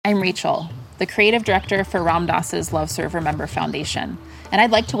I'm Rachel, the creative director for Ram Dass's Love Serve Remember Foundation, and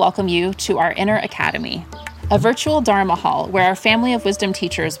I'd like to welcome you to our Inner Academy, a virtual Dharma hall where our family of wisdom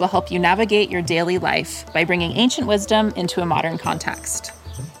teachers will help you navigate your daily life by bringing ancient wisdom into a modern context.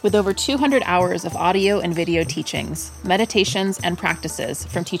 With over 200 hours of audio and video teachings, meditations, and practices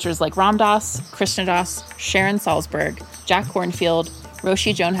from teachers like Ram Dass, Krishna Das, Sharon Salzberg, Jack Kornfield,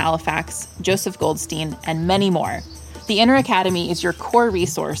 Roshi Joan Halifax, Joseph Goldstein, and many more, the Inner Academy is your core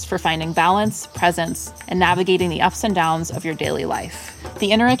resource for finding balance, presence, and navigating the ups and downs of your daily life.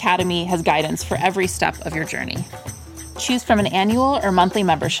 The Inner Academy has guidance for every step of your journey. Choose from an annual or monthly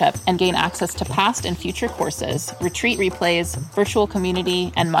membership and gain access to past and future courses, retreat replays, virtual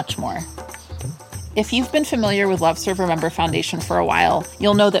community, and much more. If you've been familiar with Love Serve Remember Foundation for a while,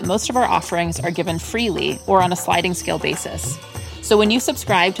 you'll know that most of our offerings are given freely or on a sliding scale basis. So when you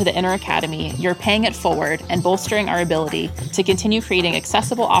subscribe to the Inner Academy, you're paying it forward and bolstering our ability to continue creating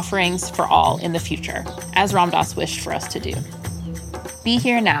accessible offerings for all in the future, as Ram Dass wished for us to do. Be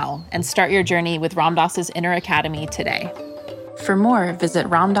here now and start your journey with Ram Dass's Inner Academy today. For more, visit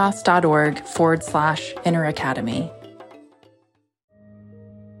ramdass.org/Inner Academy.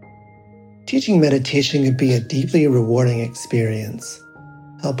 Teaching meditation can be a deeply rewarding experience.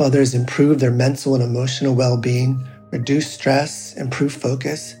 Help others improve their mental and emotional well-being, reduce stress, improve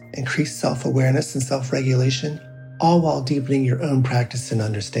focus, increase self-awareness and self-regulation, all while deepening your own practice and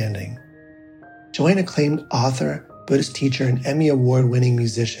understanding. Join acclaimed author, Buddhist teacher, and Emmy Award-winning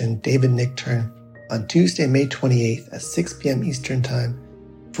musician David Nichtern on Tuesday, May 28th at 6 p.m. Eastern Time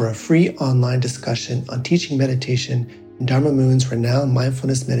for a free online discussion on teaching meditation in Dharma Moon's renowned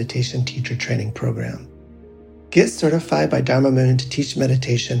mindfulness meditation teacher training program. Get certified by Dharma Moon to teach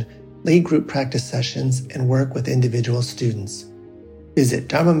meditation, lead group practice sessions, and work with individual students. Visit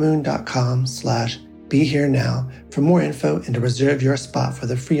dharmamoon.com/BeHereNow for more info and to reserve your spot for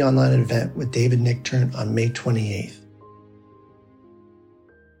the free online event with David Nichtern on May 28th.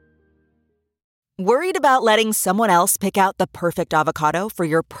 Worried about letting someone else pick out the perfect avocado for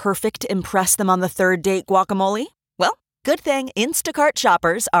your perfect impress them on the third date guacamole? Well, good thing Instacart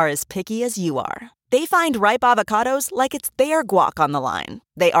shoppers are as picky as you are. They find ripe avocados like it's their guac on the line.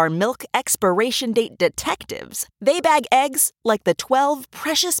 They are milk expiration date detectives. They bag eggs like the 12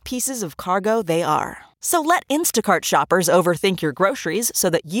 precious pieces of cargo they are. So let Instacart shoppers overthink your groceries so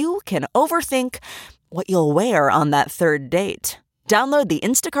that you can overthink what you'll wear on that third date. Download the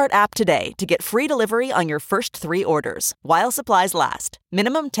Instacart app today to get free delivery on your first 3 orders, while supplies last.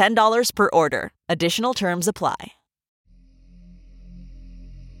 Minimum $10 per order. Additional terms apply.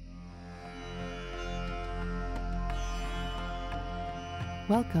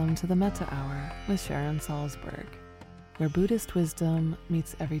 Welcome to the Metta Hour with Sharon Salzberg, where Buddhist wisdom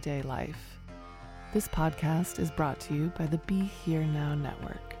meets everyday life. This podcast is brought to you by the Be Here Now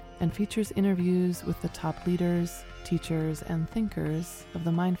Network and features interviews with the top leaders, teachers, and thinkers of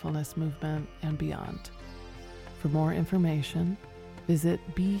the mindfulness movement and beyond. For more information, visit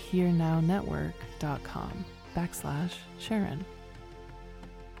BeHereNowNetwork.com/Sharon.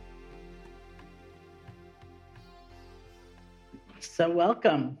 So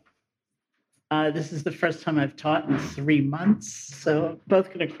welcome. This is the first time I've taught in 3 months, so I'm both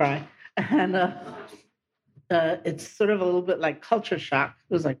going to cry. And it's sort of a little bit like culture shock.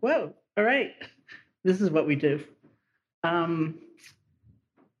 It was like, whoa, all right, this is what we do. I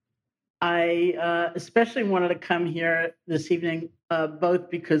especially wanted to come here this evening,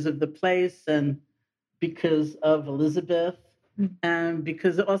 both because of the place and because of Elizabeth, and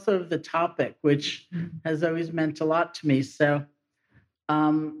because also of the topic, which has always meant a lot to me. So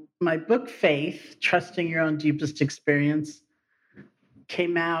my book, Faith, Trusting Your Own Deepest Experience,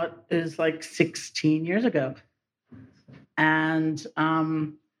 came out, it was like 16 years ago. And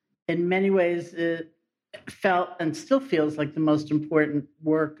in many ways, it felt and still feels like the most important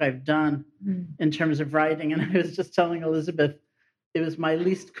work I've done in terms of writing. And I was just telling Elizabeth, it was my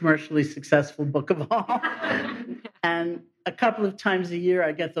least commercially successful book of all. And a couple of times a year,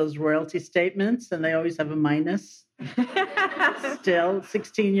 I get those royalty statements, and they always have a minus. Still,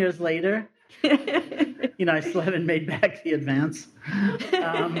 16 years later, I still haven't made back the advance.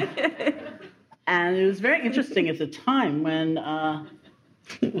 And it was very interesting at the time when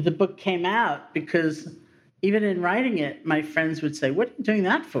the book came out, because even in writing it, my friends would say, "What are you doing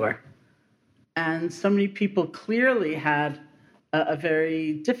that for?" And so many people clearly had a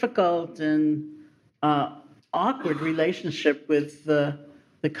very difficult and awkward relationship with the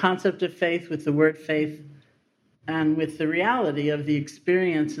concept of faith, with the word faith, and with the reality of the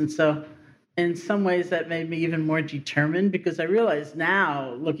experience. And so in some ways that made me even more determined, because I realize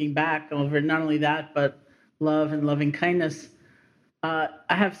now, looking back over not only that, but love and loving kindness, I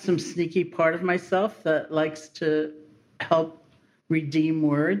have some sneaky part of myself that likes to help redeem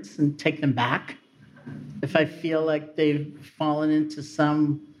words and take them back if I feel like they've fallen into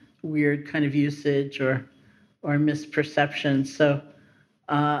some weird kind of usage or misperception. So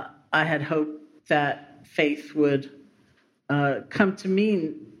I had hoped that faith would come to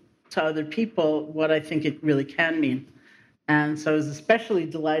mean to other people what I think it really can mean. And so I was especially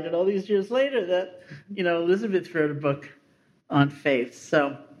delighted all these years later that, Elizabeth wrote a book on faith.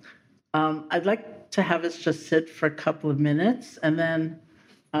 So I'd like to have us just sit for a couple of minutes, and then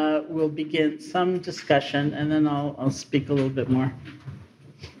we'll begin some discussion, and then I'll speak a little bit more.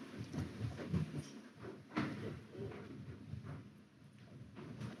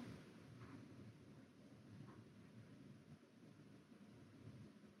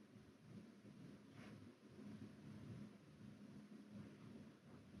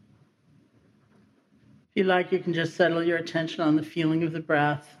 If you like, you can just settle your attention on the feeling of the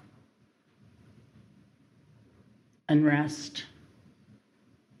breath and rest.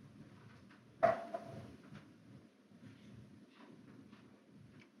 And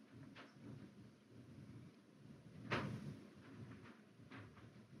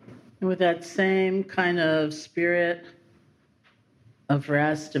with that same kind of spirit of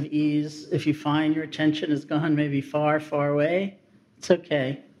rest, of ease, if you find your attention has gone maybe far, far away, it's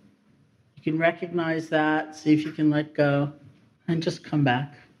okay. You can recognize that, see if you can let go, and just come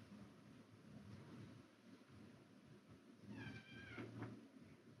back.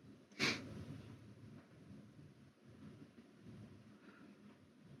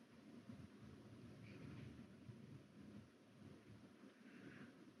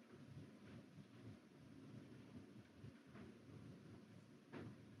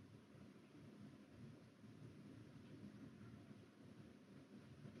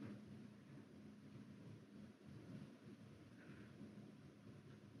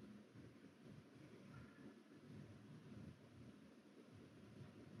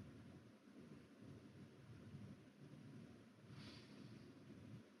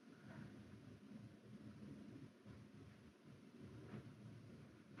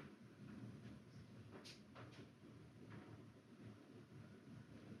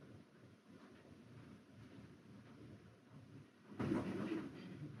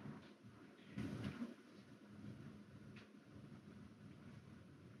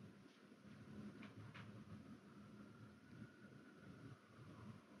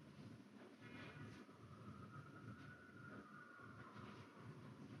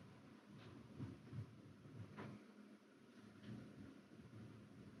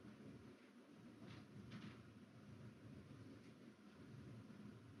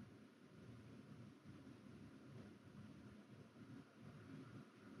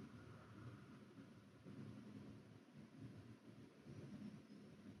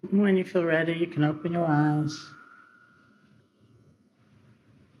 When you feel ready, you can open your eyes.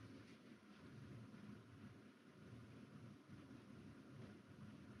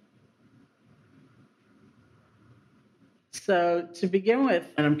 So to begin with,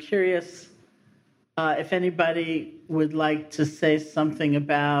 and I'm curious if anybody would like to say something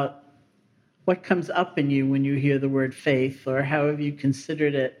about what comes up in you when you hear the word faith, or how have you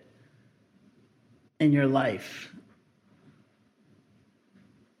considered it in your life?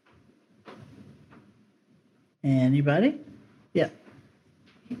 Anybody? Yeah.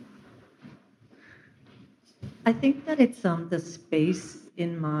 I think that it's the space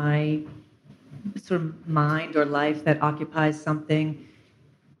in my sort of mind or life that occupies something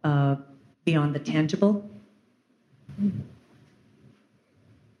beyond the tangible.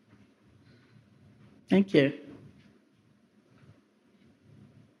 Thank you.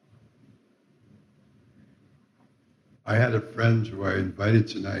 I had a friend who I invited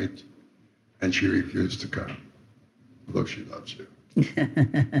tonight, and she refused to come, although she loves you.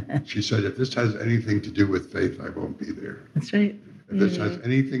 She said, if this has anything to do with faith, I won't be there. That's right. If this has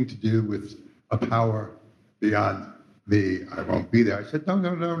anything to do with a power beyond me, I won't be there. I said,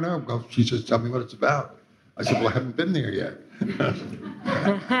 no. Well, she says, tell me what it's about. I said, well, I haven't been there yet.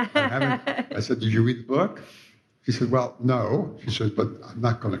 I said, did you read the book? She said, well, no. She said, but I'm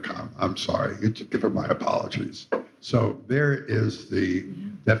not going to come. I'm sorry. You should give her my apologies. So there is the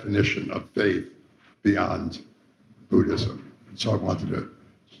definition of faith beyond Buddhism. So I wanted to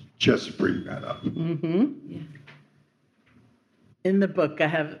just bring that up. Mm-hmm. Yeah. In the book, I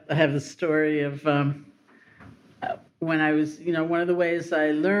have the story of when I was, one of the ways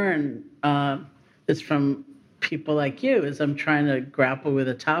I learn is from people like you, is I'm trying to grapple with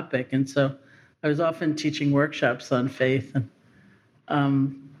a topic. And so I was often teaching workshops on faith,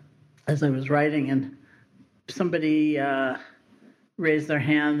 and as I was writing, and somebody raised their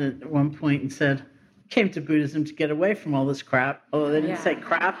hand at one point and said, came to Buddhism to get away from all this crap. Although they didn't say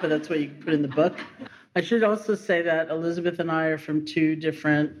crap, but that's what you put in the book. I should also say that Elizabeth and I are from two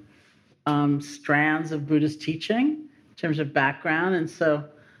different strands of Buddhist teaching in terms of background. And so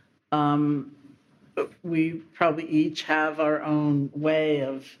we probably each have our own way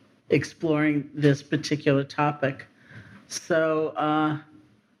of exploring this particular topic. So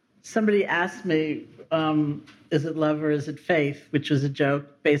somebody asked me, is it love or is it faith? Which was a joke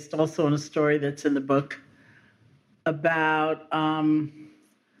based also on a story that's in the book about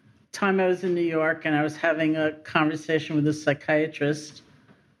time I was in New York and I was having a conversation with a psychiatrist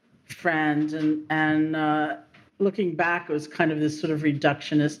friend, and looking back, it was kind of this sort of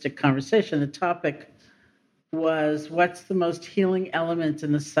reductionistic conversation. The topic was, what's the most healing element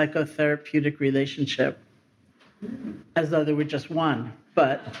in the psychotherapeutic relationship? As though there were just one,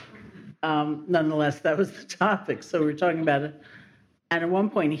 but nonetheless, that was the topic. So we were talking about it. And at one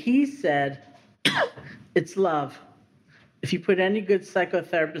point he said, it's love. If you put any good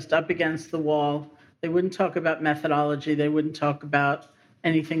psychotherapist up against the wall, they wouldn't talk about methodology. They wouldn't talk about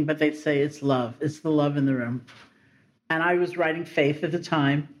anything, but they'd say it's love. It's the love in the room. And I was writing faith at the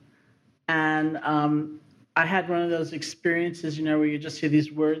time. And I had one of those experiences, where you just hear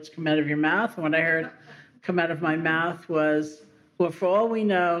these words come out of your mouth. And what I heard come out of my mouth was, well, for all we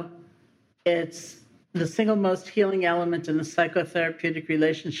know, it's the single most healing element in the psychotherapeutic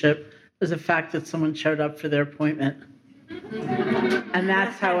relationship is the fact that someone showed up for their appointment. And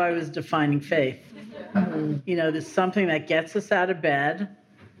that's how I was defining faith. There's something that gets us out of bed,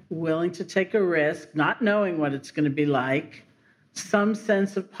 willing to take a risk, not knowing what it's going to be like, some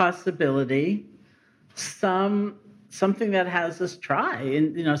sense of possibility, something that has us try,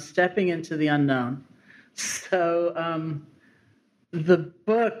 and stepping into the unknown. So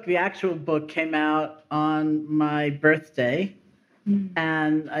the actual book came out on my birthday,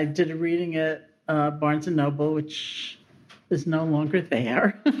 and I did a reading at Barnes & Noble, which is no longer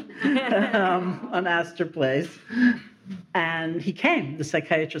there, on Astor Place. And the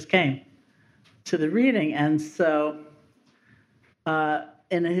psychiatrist came to the reading. And so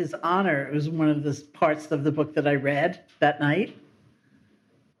in his honor, it was one of the parts of the book that I read that night.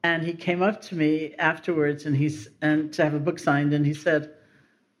 And he came up to me afterwards and to have a book signed, and he said,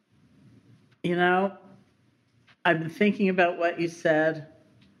 I've been thinking about what you said,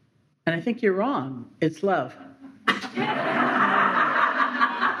 and I think you're wrong. It's love.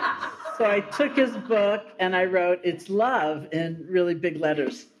 So I took his book and I wrote, it's love, in really big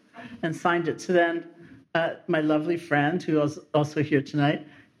letters and signed it. So then my lovely friend, who was also here tonight,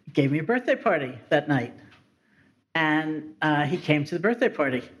 gave me a birthday party that night. And he came to the birthday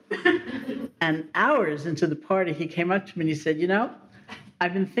party. And hours into the party, he came up to me and he said,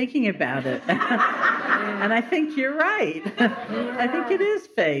 I've been thinking about it. And I think you're right. I think it is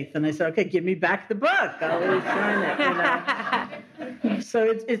faith. And I said, okay, give me back the book. I'll always sign it. So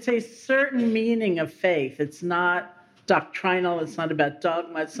it's a certain meaning of faith. It's not doctrinal. It's not about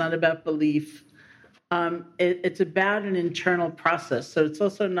dogma. It's not about belief. It's about an internal process. So it's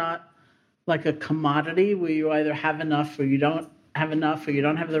also not like a commodity where you either have enough or you don't have enough, or you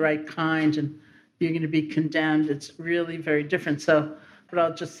don't have the right kind and you're going to be condemned. It's really very different. So, but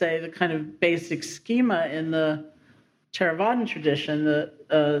I'll just say the kind of basic schema in the Theravadan tradition,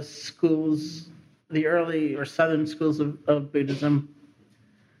 the schools, the early or southern schools of Buddhism,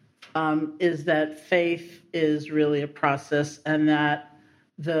 is that faith is really a process, and that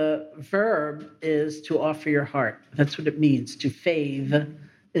the verb is to offer your heart. That's what it means. To faith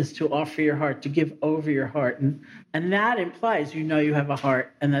is to offer your heart, to give over your heart. And that implies you have a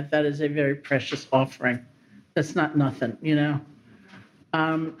heart, and that is a very precious offering. That's not nothing,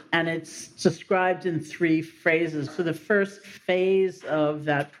 And it's described in 3 phrases. So the first phase of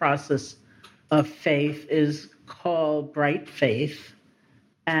that process of faith is called bright faith,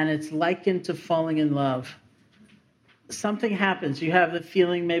 and it's likened to falling in love. Something happens. You have the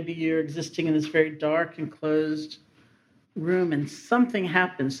feeling maybe you're existing in this very dark and closed room, and something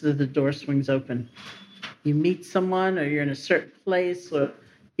happens so that the door swings open. You meet someone, or you're in a certain place, or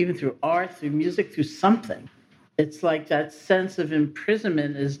even through art, through music, through something. It's like that sense of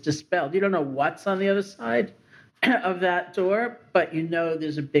imprisonment is dispelled. You don't know what's on the other side of that door, but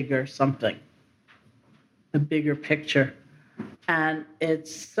there's a bigger something, a bigger picture. And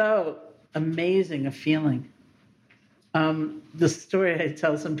it's so amazing a feeling. The story I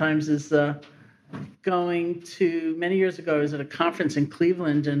tell sometimes is going to, many years ago, I was at a conference in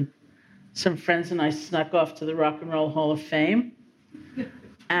Cleveland, and some friends and I snuck off to the Rock and Roll Hall of Fame.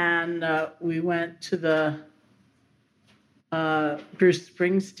 And we went to the Bruce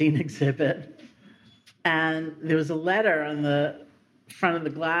Springsteen exhibit. And there was a letter on the front of the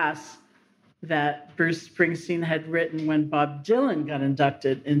glass that Bruce Springsteen had written when Bob Dylan got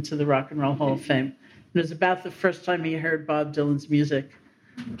inducted into the Rock and Roll Hall of Fame. It was about the first time he heard Bob Dylan's music.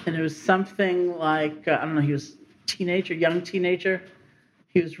 And it was something like, I don't know, he was young teenager.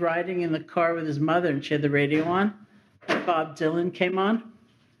 He was riding in the car with his mother, and she had the radio on, and Bob Dylan came on.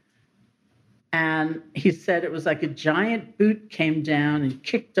 And he said it was like a giant boot came down and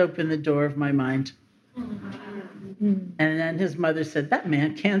kicked open the door of my mind. And then his mother said, that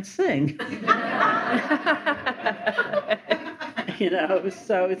man can't sing.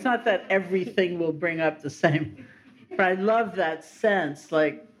 So it's not that everything will bring up the same. But I love that sense,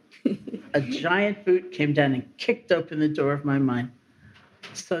 like a giant boot came down and kicked open the door of my mind.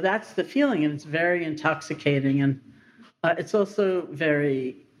 So that's the feeling, and it's very intoxicating. And it's also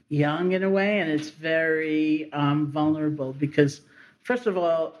very young in a way, and it's very vulnerable because, first of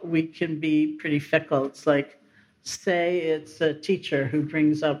all, we can be pretty fickle. It's like, say it's a teacher who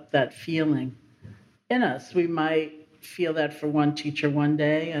brings up that feeling in us. We might feel that for one teacher one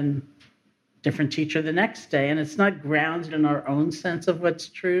day and different teacher the next day, and it's not grounded in our own sense of what's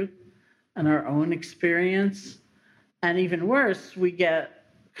true and our own experience. And even worse, we get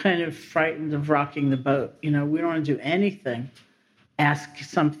kind of frightened of rocking the boat. We don't want to do anything, ask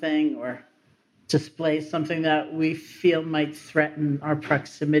something or display something that we feel might threaten our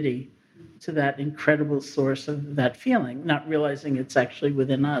proximity to that incredible source of that feeling, not realizing it's actually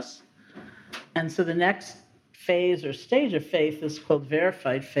within us. And so the next phase or stage of faith is called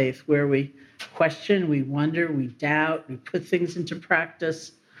verified faith, where we question, we wonder, we doubt, we put things into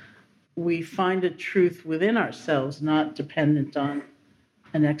practice. We find a truth within ourselves, not dependent on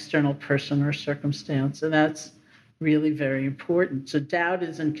an external person or circumstance. And that's really very important. So doubt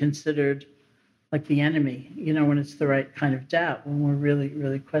isn't considered like the enemy, when it's the right kind of doubt, when we're really,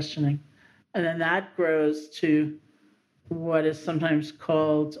 really questioning. And then that grows to what is sometimes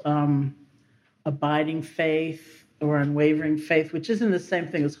called abiding faith or unwavering faith, which isn't the same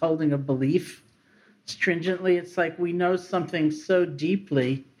thing as holding a belief stringently. It's like we know something so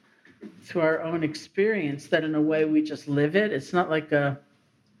deeply through our own experience that in a way we just live it. It's not like a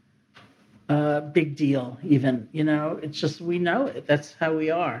big deal even, it's just we know it. That's how we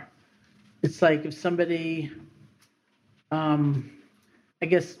are. It's like if somebody, I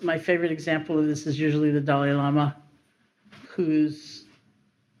guess my favorite example of this is usually the Dalai Lama, whose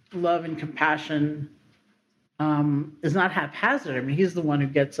love and compassion is not haphazard. I mean, he's the one who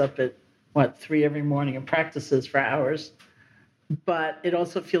gets up at 3 every morning and practices for hours. But it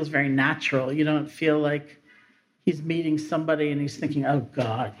also feels very natural. You don't feel like he's meeting somebody and he's thinking, oh,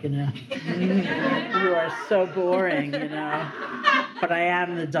 God, you are so boring, But I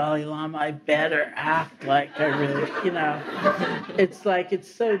am the Dalai Lama. I better act like I really, It's like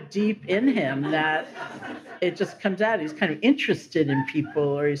it's so deep in him that it just comes out. He's kind of interested in people,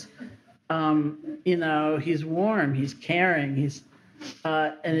 or he's, he's warm, he's caring,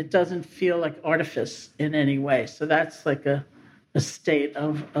 and it doesn't feel like artifice in any way. So that's like a state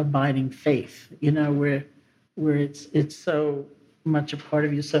of abiding faith, where it's so much a part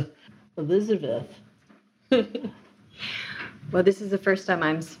of you. So, Elizabeth. Well, this is the first time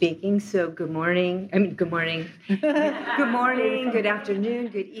I'm speaking, so good morning. Good morning. Good morning, good afternoon,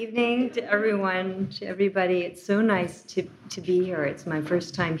 good evening to everyone, to everybody. It's so nice to be here. It's my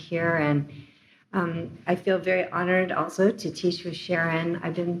first time here, and I feel very honored also to teach with Sharon.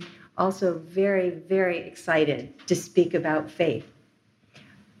 I've been also very, very excited to speak about faith.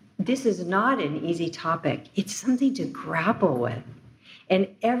 This is not an easy topic. It's something to grapple with. And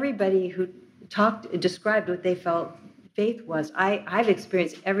everybody who described what they felt faith was, I've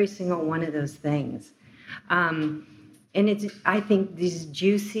experienced every single one of those things. And I think these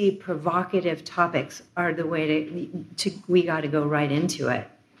juicy, provocative topics are the way we got to go right into it.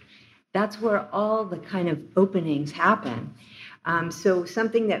 That's where all the kind of openings happen. So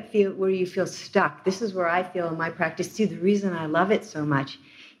something where you feel stuck. This is where I feel in my practice too. The reason I love it so much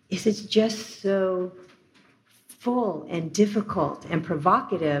is it's just so full and difficult and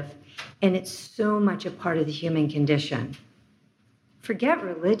provocative, and it's so much a part of the human condition. Forget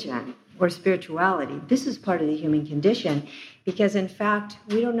religion or spirituality. This is part of the human condition because, in fact,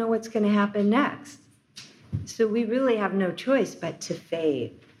 we don't know what's going to happen next. So we really have no choice but to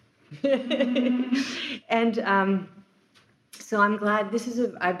fade. And so I'm glad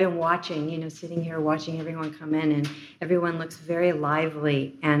I've been watching, sitting here watching everyone come in, and everyone looks very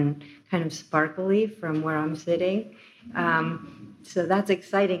lively and kind of sparkly from where I'm sitting. So that's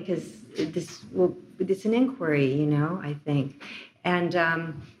exciting because it's an inquiry, I think. And,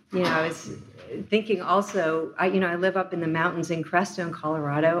 thinking also, I live up in the mountains in Crestone,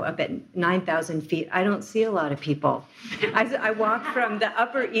 Colorado, up at 9,000 feet. I don't see a lot of people. I walk from the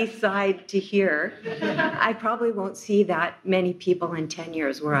Upper East Side to here. I probably won't see that many people in 10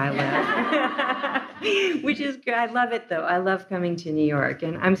 years where I live, which is good. I love it, though. I love coming to New York,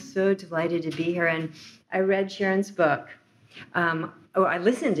 and I'm so delighted to be here. And I read Sharon's book. I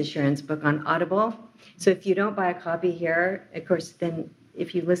listened to Sharon's book on Audible. So if you don't buy a copy here, of course, then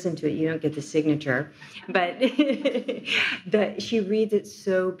if you listen to it, you don't get the signature. But she reads it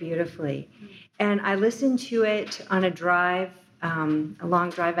so beautifully. And I listened to it on a drive, a long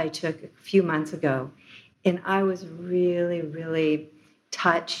drive I took a few months ago. And I was really, really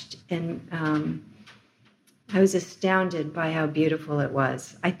touched, and I was astounded by how beautiful it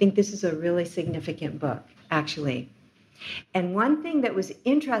was. I think this is a really significant book, actually. And one thing that was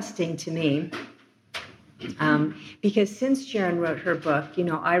interesting to me, because since Sharon wrote her book,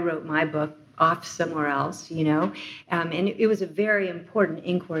 I wrote my book off somewhere else, and it was a very important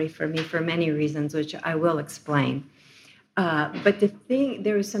inquiry for me for many reasons, which I will explain. But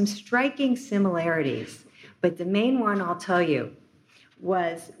there were some striking similarities, but the main one I'll tell you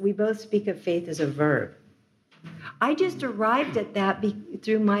was we both speak of faith as a verb. I just arrived at that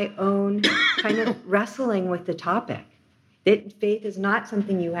through my own kind of wrestling with the topic. That faith is not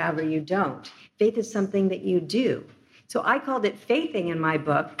something you have or you don't. Faith is something that you do. So I called it faithing in my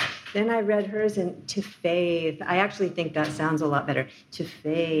book. Then I read hers and to faith. I actually think that sounds a lot better. To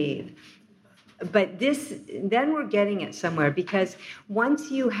faith. But then we're getting it somewhere, because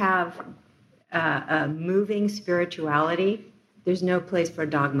once you have a moving spirituality, there's no place for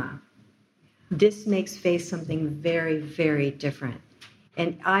dogma. This makes faith something very, very different.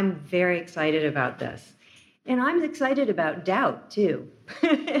 And I'm very excited about this. And I'm excited about doubt, too.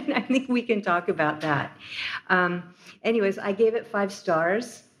 And I think we can talk about that. Anyways, I gave it 5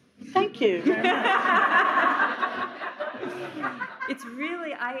 stars. Thank you very much. It's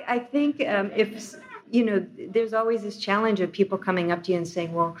really, I think if, there's always this challenge of people coming up to you and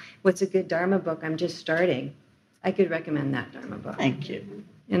saying, well, what's a good Dharma book? I'm just starting. I could recommend that Dharma book. Thank you.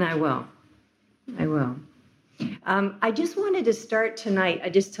 And I will. I just wanted to start tonight. I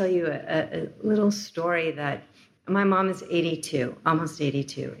just tell you a little story that my mom is 82, almost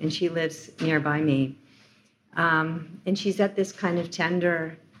 82, and she lives nearby me. And she's at this kind of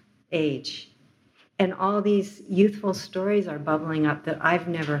tender age. And all these youthful stories are bubbling up that I've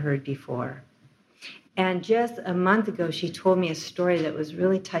never heard before. And just a month ago, she told me a story that was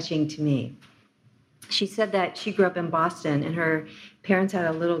really touching to me. She said that she grew up in Boston, and her parents had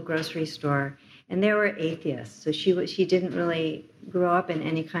a little grocery store, and they were atheists. So she didn't really grow up in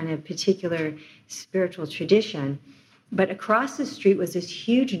any kind of particular spiritual tradition. But across the street was this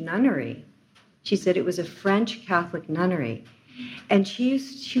huge nunnery. She said it was a French Catholic nunnery. And she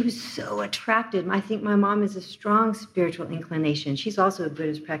was so attracted. I think my mom has a strong spiritual inclination. She's also a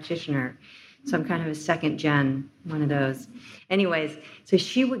Buddhist practitioner, some kind of a second gen, one of those. Anyways, so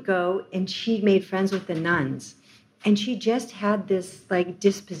she would go and she made friends with the nuns. And she just had this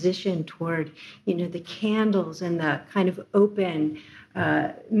disposition toward, the candles and the kind of open,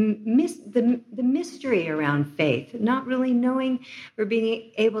 the mystery around faith, not really knowing or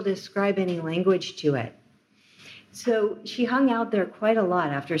being able to ascribe any language to it. So she hung out there quite a lot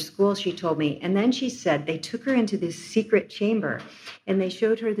after school, she told me. And then she said they took her into this secret chamber and they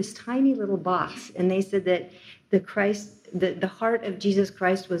showed her this tiny little box. And they said that the heart of Jesus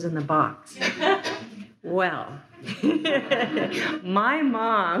Christ was in the box. Well, my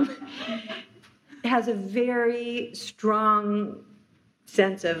mom has a very strong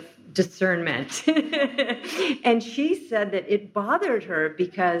sense of discernment. And she said that it bothered her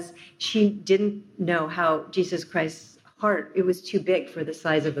because she didn't know how Jesus Christ's heart, it was too big for the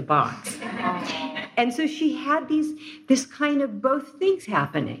size of the box. And so she had this kind of both things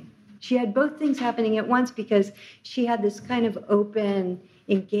happening. She had both things happening at once because she had this kind of open,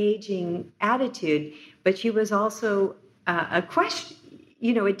 engaging attitude, but she was also a question,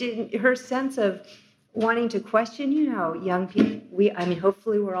 her sense of wanting to question, young people,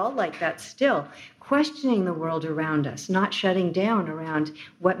 hopefully we're all like that still, questioning the world around us, not shutting down around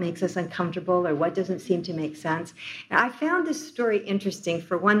what makes us uncomfortable or what doesn't seem to make sense. And I found this story interesting.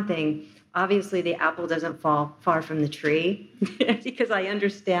 For one thing, obviously the apple doesn't fall far from the tree because I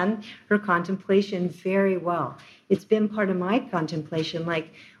understand her contemplation very well. It's been part of my contemplation,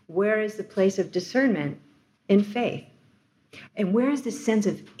 where is the place of discernment in faith? And where is the sense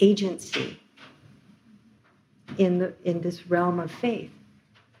of agency in this realm of faith?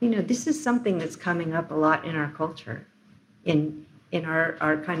 This is something that's coming up a lot in our culture, in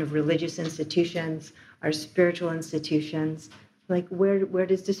our kind of religious institutions, our spiritual institutions. Like where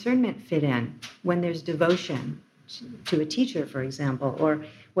does discernment fit in when there's devotion to a teacher, for example, or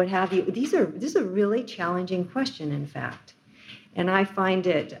what have you? This is a really challenging question, in fact. And I find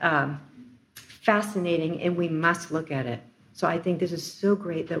it fascinating, and we must look at it. So I think this is so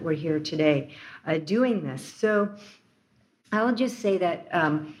great that we're here today doing this. So I'll just say that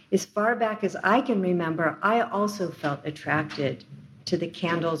as far back as I can remember, I also felt attracted to the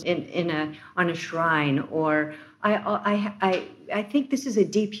candles on a shrine, or I think this is a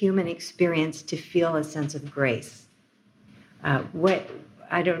deep human experience to feel a sense of grace.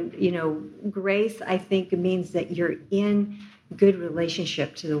 Grace, I think, means that you're in good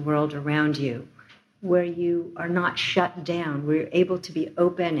relationship to the world around you, where you are not shut down, where you're able to be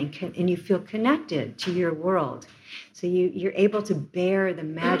open and you feel connected to your world. So you're able to bear the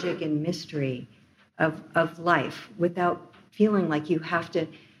magic and mystery of life without feeling like you have to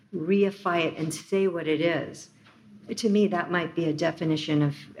reify it and say what it is. To me, that might be a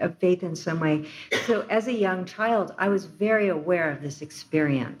definition of faith in some way. So as a young child, I was very aware of this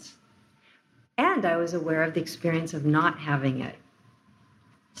experience. And I was aware of the experience of not having it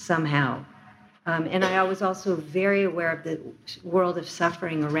somehow. And I was also very aware of the world of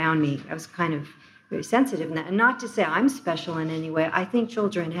suffering around me. I was kind of very sensitive in that. And not to say I'm special in any way. I think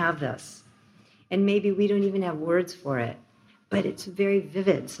children have this. And maybe we don't even have words for it. But it's very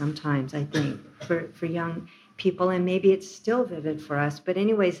vivid sometimes, I think, for young people. And maybe it's still vivid for us. But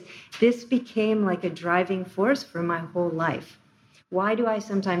anyways, this became like a driving force for my whole life. Why do I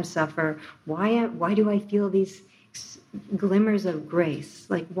sometimes suffer? Why do I feel these glimmers of grace?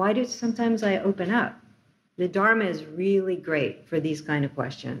 Like, why do sometimes I open up? The Dharma is really great for these kind of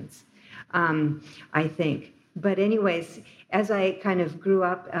questions, I think. But anyways, as I kind of grew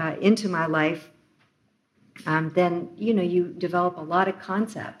up into my life, then, you develop a lot of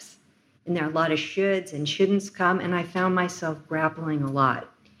concepts. And there are a lot of shoulds and shouldn'ts come. And I found myself grappling a lot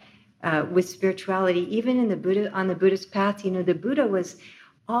with spirituality. Even on the Buddhist path, the Buddha was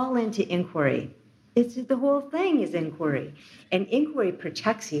all into inquiry. The whole thing is inquiry. And inquiry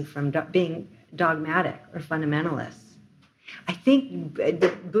protects you from being dogmatic or fundamentalist. I think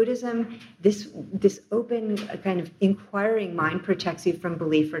Buddhism, this open kind of inquiring mind protects you from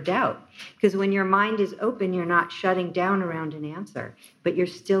belief or doubt. Because when your mind is open, you're not shutting down around an answer, but you're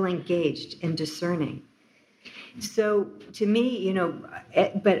still engaged and discerning. So to me,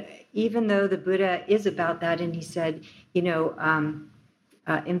 but even though the Buddha is about that, and he said,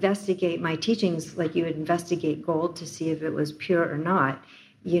 investigate my teachings like you would investigate gold to see if it was pure or not.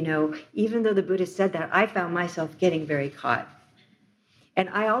 Even though the Buddha said that, I found myself getting very caught. And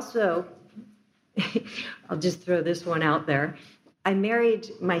I also, I'll just throw this one out there. I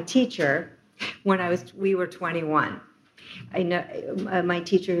married my teacher when we were 21. I know my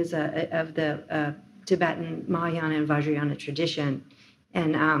teacher is of the Tibetan Mahayana and Vajrayana tradition.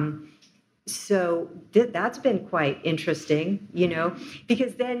 And so that's been quite interesting,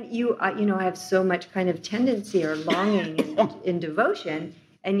 because then I have so much kind of tendency or longing in devotion,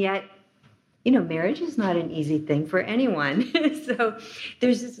 and yet, marriage is not an easy thing for anyone. So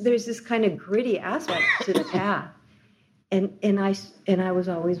there's this kind of gritty aspect to the path. And I was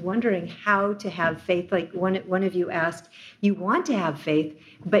always wondering how to have faith. Like one of you asked, you want to have faith,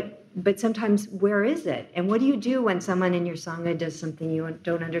 but sometimes where is it? And what do you do when someone in your Sangha does something you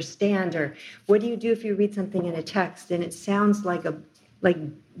don't understand? Or what do you do if you read something in a text and it sounds like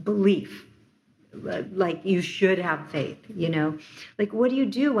belief? Like you should have faith, Like what do you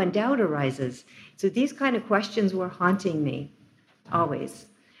do when doubt arises? So these kind of questions were haunting me always.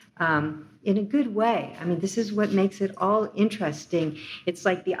 In a good way. I mean, this is what makes it all interesting. It's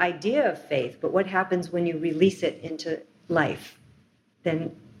like the idea of faith, but what happens when you release it into life?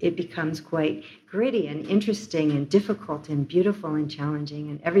 Then it becomes quite gritty and interesting and difficult and beautiful and challenging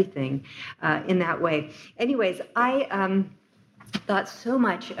and everything in that way. Anyways, I thought so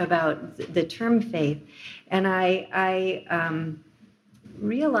much about the term faith, and I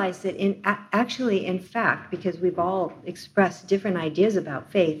realized that in fact, because we've all expressed different ideas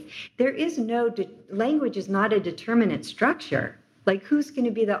about faith, there is language is not a determinate structure. Like, who's going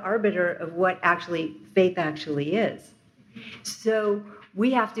to be the arbiter of what faith actually is? So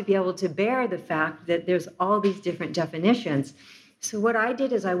we have to be able to bear the fact that there's all these different definitions. So what I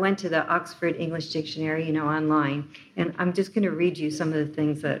did is I went to the Oxford English Dictionary, online, and I'm just going to read you some of the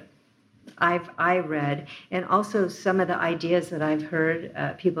things that I read, and also some of the ideas that I've heard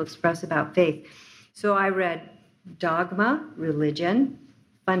people express about faith. So I read dogma, religion,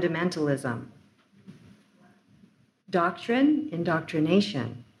 fundamentalism, doctrine,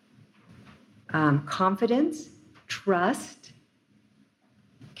 indoctrination, confidence, trust,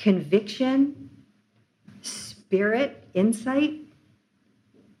 conviction, spirit, insight.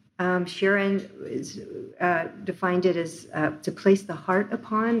 Sharon defined it as to place the heart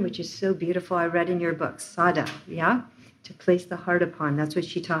upon, which is so beautiful. I read in your book, Sada, yeah? To place the heart upon. That's what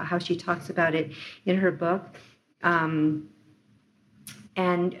how she talks about it in her book. Also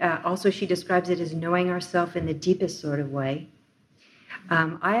she describes it as knowing ourselves in the deepest sort of way.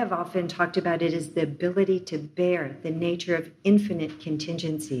 I have often talked about it as the ability to bear the nature of infinite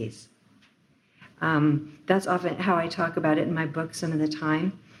contingencies. That's often how I talk about it in my book some of the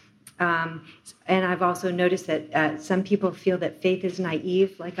time. And I've also noticed that some people feel that faith is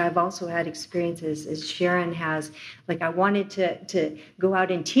naive. Like I've also had experiences, as Sharon has, like I wanted to go out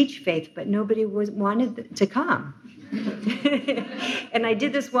and teach faith, but nobody wanted to come. And I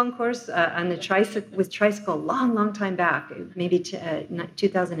did this one course on the tricycle long time back, maybe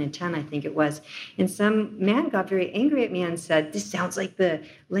 2010, I think it was. And some man got very angry at me and said, "This sounds like the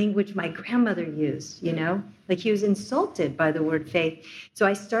language my grandmother used," you know? Like he was insulted by the word faith. So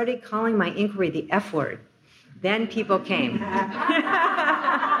I started calling my inquiry the F word. Then people came.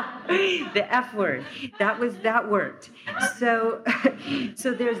 The F word. That worked. So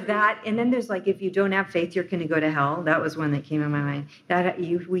there's that. And then there's like, if you don't have faith, you're going to go to hell. That was one that came in my mind.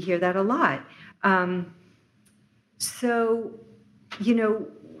 We hear that a lot. I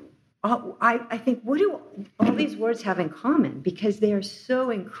think, what do all these words have in common? Because they are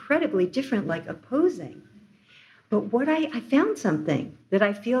so incredibly different, like opposing. But what I found something that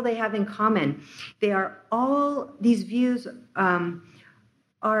I feel they have in common. They are all, these views are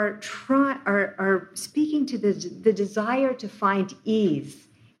speaking to the desire to find ease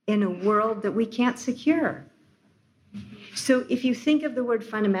in a world that we can't secure. So if you think of the word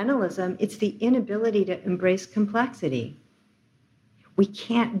fundamentalism, it's the inability to embrace complexity. We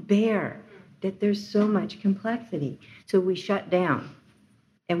can't bear that there's so much complexity. So we shut down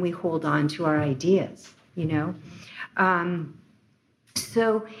and we hold on to our ideas, you know?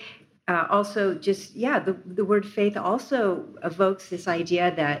 Also just, the word faith also evokes this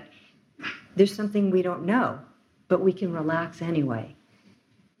idea that there's something we don't know, but we can relax anyway.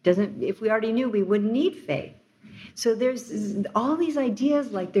 If we already knew, we wouldn't need faith. So there's all these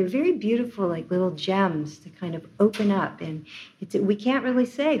ideas, like they're very beautiful, like little gems to kind of open up. And we can't really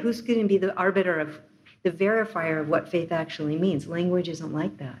say who's going to be the arbiter of, the verifier of what faith actually means. Language isn't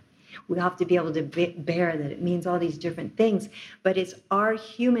like that. We have to be able to bear that it means all these different things, but it's our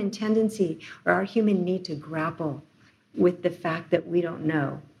human tendency or our human need to grapple with the fact that we don't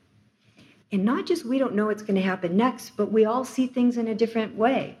know. And not just we don't know what's going to happen next, but we all see things in a different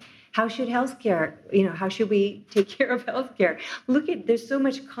way. How should healthcare, how should we take care of healthcare? There's so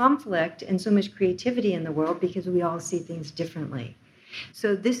much conflict and so much creativity in the world because we all see things differently.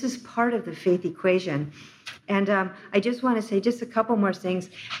 So this is part of the faith equation. And I just want to say just a couple more things.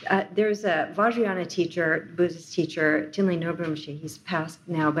 There's a Vajrayana teacher, Buddhist teacher, Tinley Nobumshi, he's passed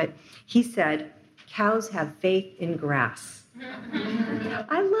now, but he said, cows have faith in grass.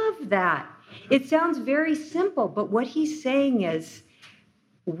 I love that. It sounds very simple, but what he's saying is,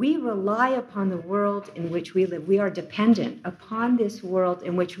 we rely upon the world in which we live. We are dependent upon this world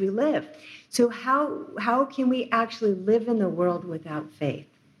in which we live. So how can we actually live in the world without faith?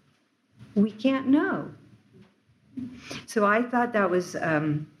 We can't know. So I thought that was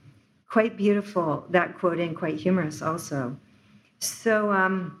quite beautiful, that quote, and quite humorous also. So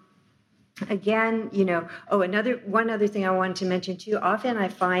again, one other thing I wanted to mention too, often I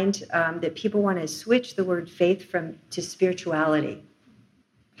find that people want to switch the word faith to spirituality.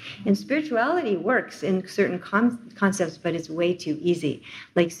 And spirituality works in certain concepts, but it's way too easy.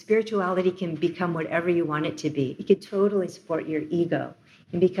 Like spirituality can become whatever you want it to be. It could totally support your ego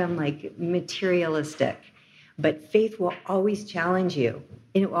and become like materialistic. But faith will always challenge you,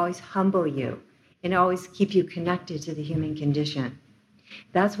 and it will always humble you, and always keep you connected to the human condition.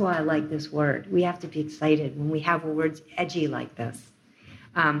 That's why I like this word. We have to be excited when we have words edgy like this.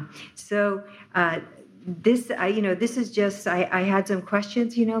 This is just, I had some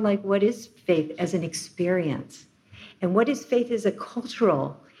questions, like what is faith as an experience? And what is faith as a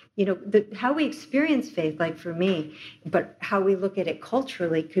cultural, how we experience faith, like for me, but how we look at it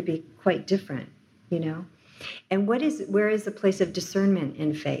culturally could be quite different, And where is the place of discernment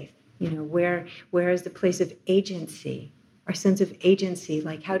in faith? Where is the place of agency, our sense of agency?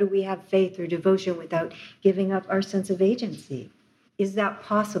 Like how do we have faith or devotion without giving up our sense of agency? Is that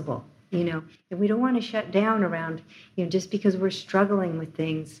possible? And we don't want to shut down around, just because we're struggling with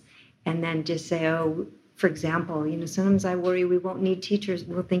things and then just say, oh, for example, sometimes I worry we won't need teachers.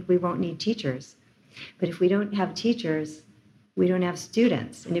 We'll think we won't need teachers. But if we don't have teachers, we don't have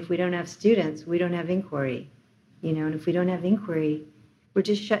students. And if we don't have students, we don't have inquiry, and if we don't have inquiry, we're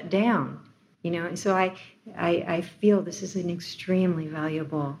just shut down. And so I feel this is an extremely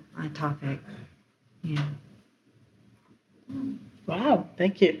valuable topic. Yeah. Wow,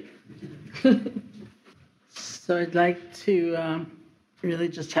 thank you. So I'd like to really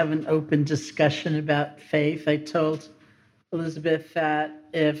just have an open discussion about faith. I told Elizabeth that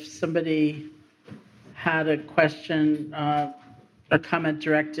if somebody had a question, a comment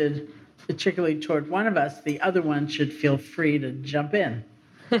directed particularly toward one of us, the other one should feel free to jump in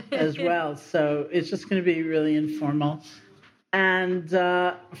as well. So it's just going to be really informal. And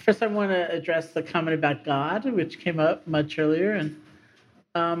first I want to address the comment about God, which came up much earlier. And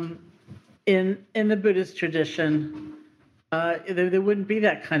in the Buddhist tradition, there wouldn't be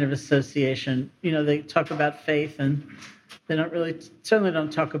that kind of association. They talk about faith, and they certainly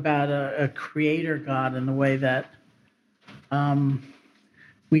don't talk about a creator God in the way that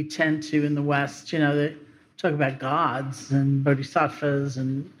we tend to in the West. They talk about gods and bodhisattvas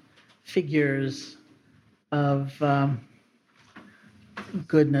and figures of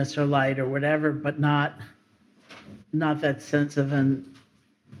goodness or light or whatever, but not that sense of an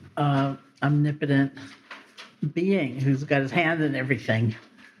omnipotent being who's got his hand in everything.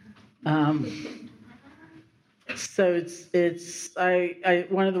 So it's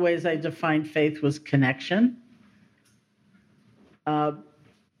one of the ways I defined faith was connection,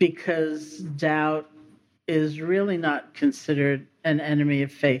 because doubt is really not considered an enemy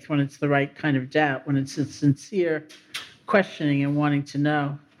of faith when it's the right kind of doubt, when it's a sincere questioning and wanting to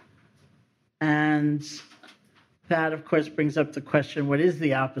know. And that, of course, brings up the question, what is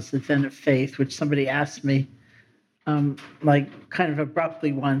the opposite then of faith, which somebody asked me kind of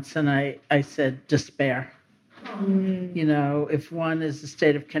abruptly once, and I said despair. If one is a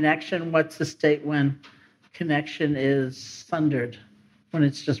state of connection, what's the state when connection is sundered, when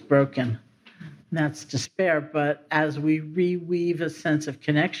it's just broken? And that's despair. But as we reweave a sense of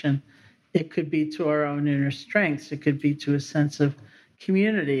connection, it could be to our own inner strengths. It could be to a sense of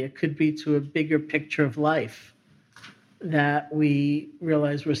community. It could be to a bigger picture of life that we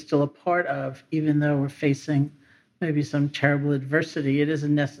realize we're still a part of, even though we're facing maybe some terrible adversity. It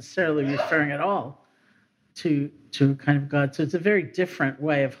isn't necessarily referring at all to a kind of God. So it's a very different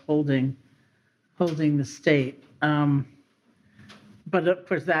way of holding the state. But of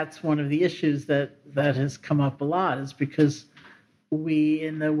course, that's one of the issues that has come up a lot, is because we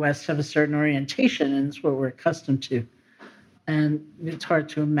in the West have a certain orientation, and it's what we're accustomed to. And it's hard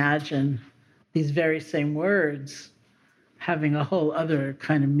to imagine these very same words having a whole other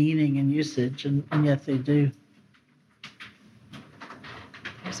kind of meaning and usage, and yet they do.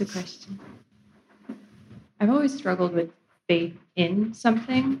 There's a question. I've always struggled with faith in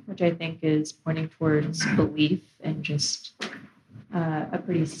something, which I think is pointing towards belief and just a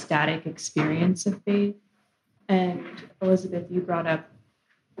pretty static experience of faith. And Elizabeth, you brought up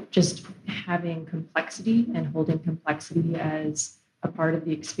just having complexity and holding complexity as a part of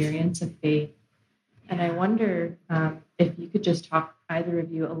the experience of faith. And I wonder if you could just talk, either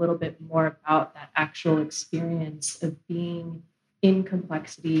of you, a little bit more about that actual experience of being in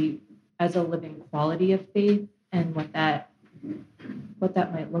complexity as a living quality of faith, and what that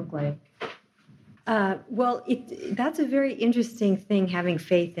might look like. Well, that's a very interesting thing, having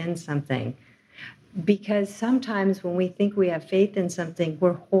faith in something, because sometimes when we think we have faith in something,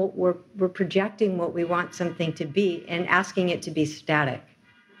 we're projecting what we want something to be and asking it to be static.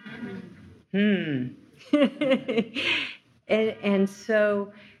 And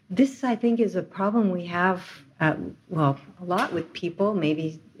so this, I think, is a problem we have, a lot with people,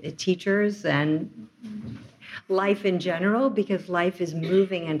 maybe teachers and life in general, because life is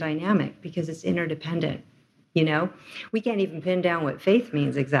moving and dynamic, because it's interdependent. We can't even pin down what faith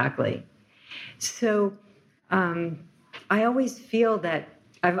means exactly. So I always feel that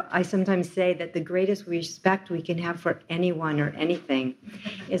I sometimes say that the greatest respect we can have for anyone or anything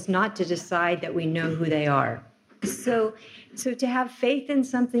is not to decide that we know who they are. So to have faith in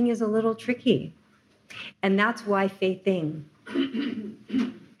something is a little tricky. And that's why faithing.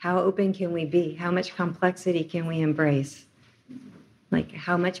 How open can we be? How much complexity can we embrace?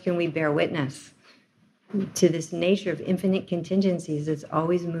 How much can we bear witness to this nature of infinite contingencies that's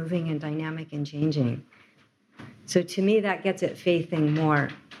always moving and dynamic and changing? So to me, that gets at faithing more.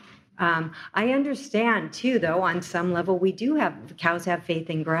 I understand, too, though, on some level, cows have faith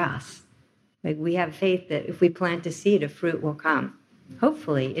in grass. We have faith that if we plant a seed, a fruit will come.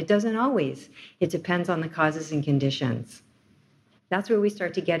 Hopefully. It doesn't always. It depends on the causes and conditions. That's where we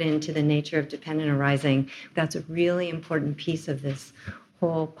start to get into the nature of dependent arising. That's a really important piece of this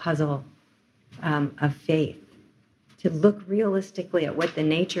whole puzzle of faith, to look realistically at what the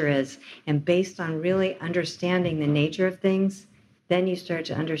nature is. And based on really understanding the nature of things, then you start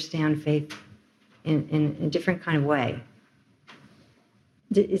to understand faith in a different kind of way.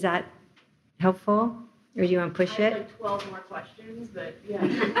 Is that helpful? Or do you want to push it? Like 12 more questions, but yeah.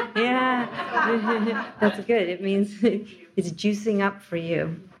 Yeah, that's good. It means it's juicing up for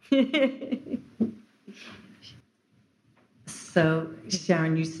you. So,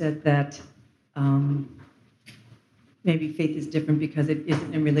 Sharon, you said that maybe faith is different because it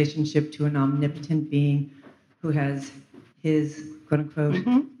isn't in relationship to an omnipotent being who has his, quote unquote,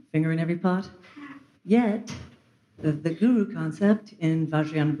 finger in every pot. Yet, the guru concept in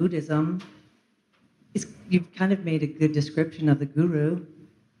Vajrayana Buddhism you've kind of made a good description of the guru,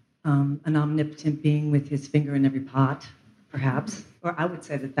 an omnipotent being with his finger in every pot, perhaps. Or I would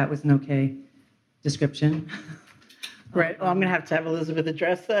say that was an okay description. Right. Well, I'm going to have Elizabeth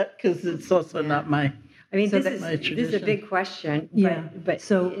address that because it's also not my. I mean, so this is a big question. But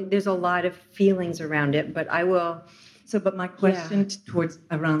so there's a lot of feelings around it. But I will. So, but my question towards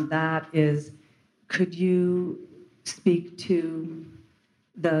around that is, could you speak to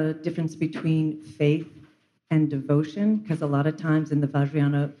the difference between faith and devotion? Because a lot of times in the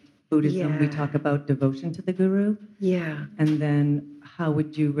Vajrayana Buddhism, we talk about devotion to the guru. Yeah. And then how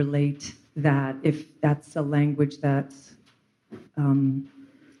would you relate that if that's a language that's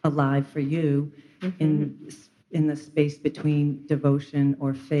alive for you in the space between devotion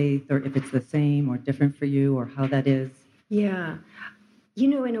or faith, or if it's the same or different for you, or how that is? Yeah.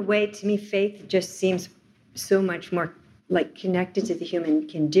 In a way, to me, faith just seems so much more like connected to the human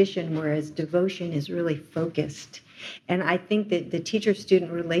condition, whereas devotion is really focused. And I think that the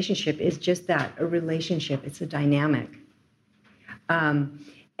teacher-student relationship is just that, a relationship. It's a dynamic. And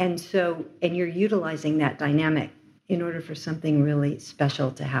you're utilizing that dynamic in order for something really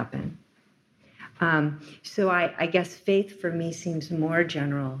special to happen. So I guess faith for me seems more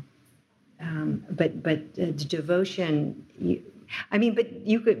general. But devotion, but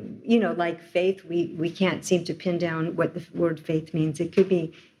you could, like faith, we can't seem to pin down what the word faith means. It could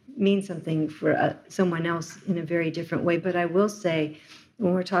mean something for someone else in a very different way. But I will say,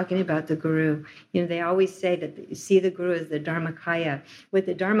 when we're talking about the guru, they always say that you see the guru as the Dharmakaya. What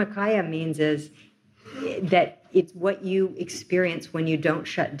the Dharmakaya means is that it's what you experience when you don't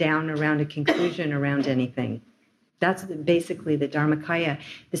shut down around a conclusion around anything. That's basically the Dharmakaya,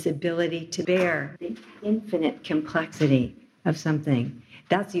 this ability to bear the infinite complexity of something.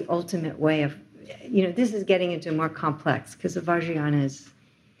 That's the ultimate way of, this is getting into more complex because the Vajrayana is,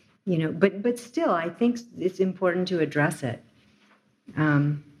 but still, I think it's important to address it.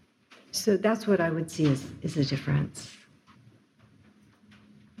 So that's what I would see is a difference.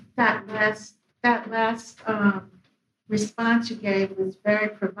 That last response you gave was very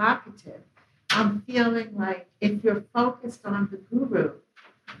provocative. I'm feeling like if you're focused on the guru,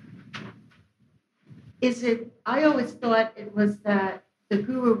 I always thought it was that the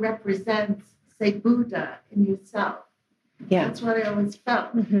guru represents, say, Buddha in yourself. Yeah. That's what I always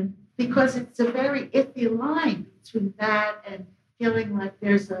felt. Mm-hmm. Because it's a very iffy line between that and feeling like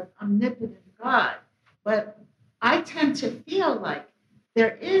there's an omnipotent God. But I tend to feel like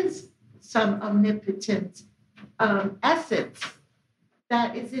there is some omnipotent essence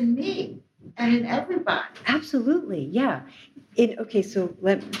that is in me and in everybody. Absolutely, yeah. Okay, so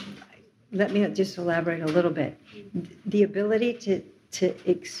let me just elaborate a little bit. The ability to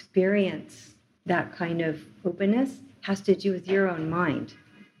experience that kind of openness has to do with your own mind.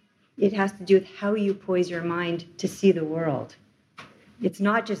 It has to do with how you poise your mind to see the world. It's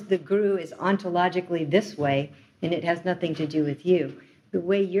not just the guru is ontologically this way, and it has nothing to do with you. The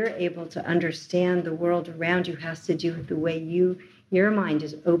way you're able to understand the world around you has to do with the way your mind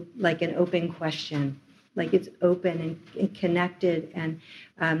is like an open question, like it's open and connected and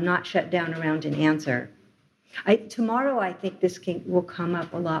not shut down around an answer. Tomorrow, I think this will come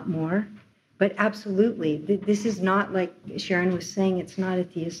up a lot more, but absolutely, this is not, like Sharon was saying, it's not a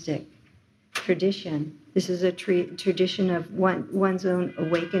theistic tradition. This is a tradition of one's own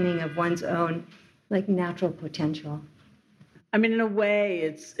awakening of one's own, like, natural potential. I mean, in a way,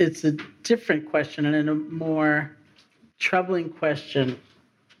 it's a different question and a more troubling question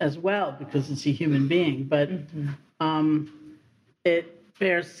as well because it's a human being. But it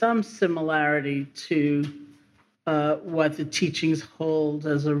bears some similarity to what the teachings hold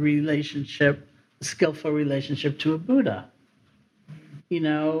as a skillful relationship to a Buddha.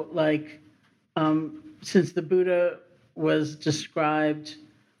 Since the Buddha was described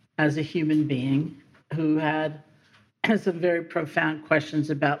as a human being who had some very profound questions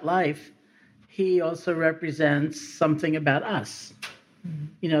about life, he also represents something about us.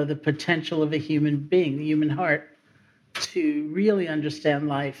 The potential of a human being, the human heart, to really understand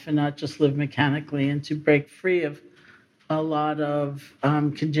life and not just live mechanically, and to break free of a lot of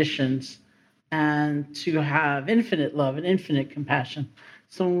conditions and to have infinite love and infinite compassion.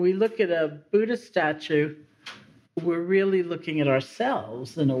 So when we look at a Buddha statue, we're really looking at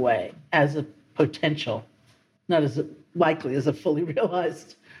ourselves in a way as a potential, not as likely as a fully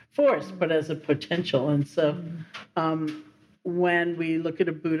realized force, but as a potential. And so when we look at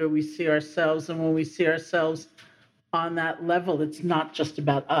a Buddha, we see ourselves, and when we see ourselves on that level, it's not just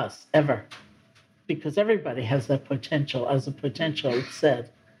about us ever, because everybody has that potential as a potential, it's said.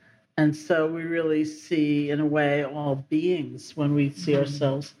 And so we really see, in a way, all beings when we see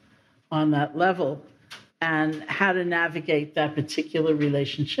ourselves on that level, and how to navigate that particular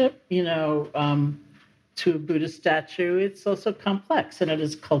relationship, to a Buddha statue. It's also complex, and it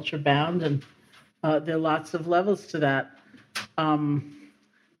is culture bound, and there are lots of levels to that.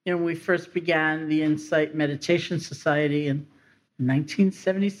 When we first began the Insight Meditation Society in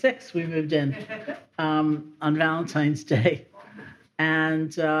 1976, we moved in on Valentine's Day.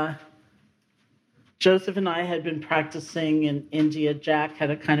 And Joseph and I had been practicing in India. Jack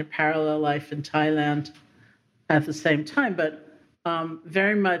had a kind of parallel life in Thailand at the same time, but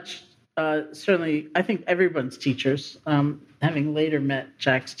very much, certainly, I think everyone's teachers, having later met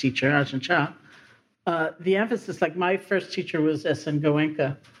Jack's teacher, Ajahn Chah, the emphasis, like my first teacher was S.N.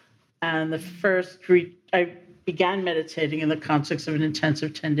 Goenka, and I began meditating in the context of an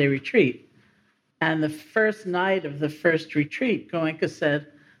intensive 10-day retreat. And the first night of the first retreat, Goenka said,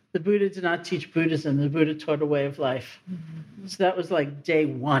 the Buddha did not teach Buddhism, the Buddha taught a way of life. Mm-hmm. So that was like day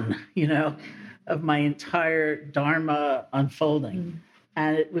one, of my entire Dharma unfolding. Mm-hmm.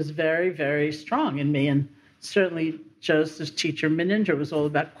 And it was very, very strong in me. And certainly Joseph's teacher, Menindra, was all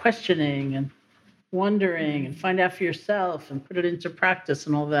about questioning and wondering and find out for yourself and put it into practice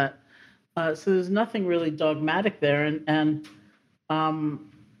and all that. So there's nothing really dogmatic there. And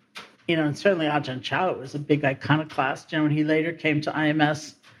certainly Ajahn Chah was a big iconoclast. When he later came to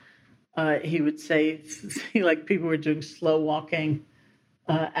IMS, he would say, like people were doing slow walking,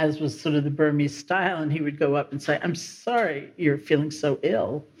 as was sort of the Burmese style, and he would go up and say, I'm sorry you're feeling so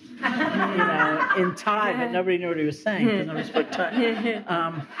ill, in Thai, but nobody knew what he was saying because nobody spoke Thai.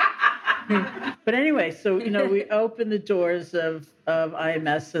 But anyway, so, we opened the doors of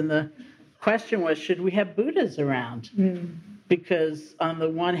IMS, and the question was, should we have Buddhas around? Mm. Because on the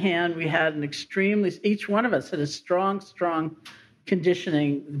one hand, we had each one of us had a strong, strong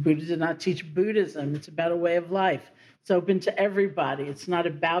conditioning. The Buddha did not teach Buddhism. It's about a way of life. It's open to everybody. It's not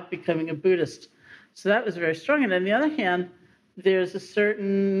about becoming a Buddhist. So that was very strong. And on the other hand, there's a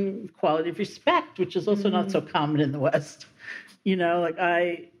certain quality of respect, which is also not so common in the West.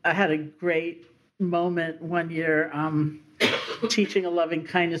 I had a great moment one year teaching a loving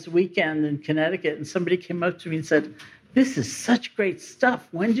kindness weekend in Connecticut, and somebody came up to me and said, this is such great stuff.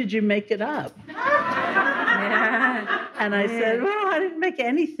 When did you make it up? And I said, well, I didn't make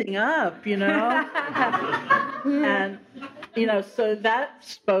anything up, And, so that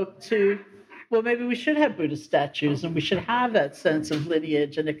spoke to, well, maybe we should have Buddha statues, and we should have that sense of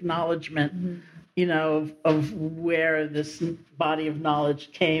lineage and acknowledgement, of where this body of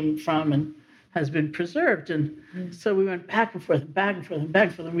knowledge came from and has been preserved. And so we went back and forth and back and forth and back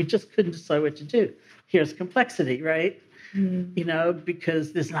and forth, and we just couldn't decide what to do. Here's complexity, right?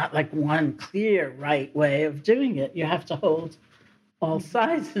 Because there's not like one clear right way of doing it. You have to hold all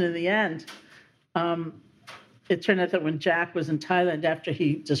sides. And in the end, it turned out that when Jack was in Thailand, after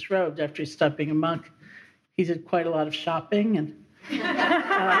he disrobed, after he stopped being a monk, he did quite a lot of shopping. And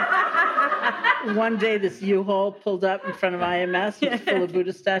one day this U-Haul pulled up in front of IMS. It was full of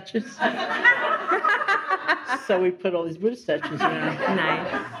Buddha statues. So we put all these Buddha statues around.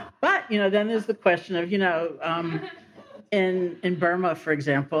 Nice. But, then there's the question of, in Burma, for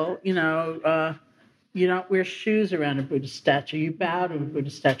example, you don't wear shoes around a Buddhist statue. You bow to a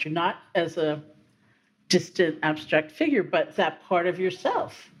Buddhist statue, not as a distant, abstract figure, but that part of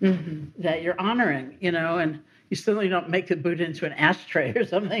yourself that you're honoring, and you certainly don't make the Buddha into an ashtray or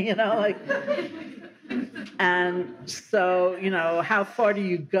something, And so, how far do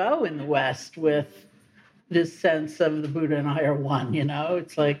you go in the West with this sense of the Buddha and I are one,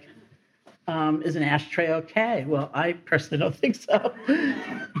 It's like, is an ashtray okay? Well, I personally don't think so,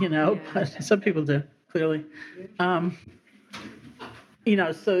 but some people do, clearly. So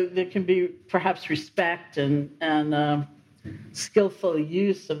there can be perhaps respect and skillful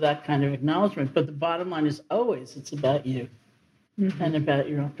use of that kind of acknowledgement, but the bottom line is always it's about you and about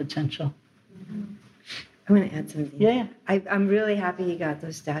your own potential. I want to add something. Yeah. I'm really happy you got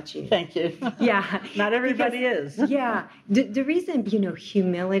those statues. Thank you. Yeah. Not everybody is. Yeah. The reason,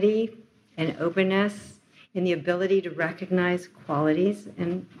 humility and openness and the ability to recognize qualities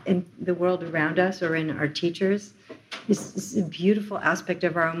in the world around us or in our teachers is a beautiful aspect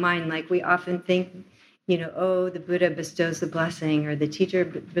of our own mind. Like we often think, oh, the Buddha bestows the blessing or the teacher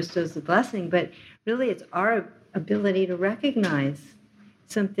bestows the blessing, but really it's our ability to recognize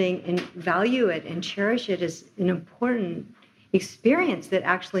something and value it and cherish it as an important experience that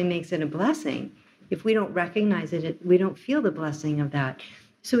actually makes it a blessing. If we don't recognize it, we don't feel the blessing of that.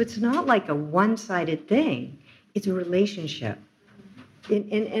 So it's not like a one-sided thing. It's a relationship.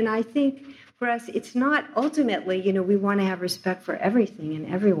 And I think for us, it's not ultimately, we want to have respect for everything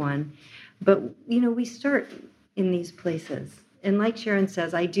and everyone. But, we start in these places. And like Sharon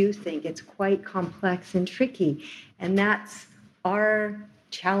says, I do think it's quite complex and tricky. And that's our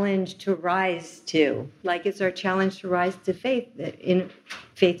challenge to rise to. Like it's our challenge to rise to faith.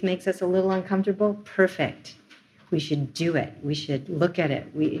 Faith makes us a little uncomfortable. Perfect. We should do it. We should look at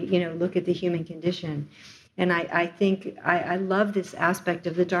it. Look at the human condition. And I think I love this aspect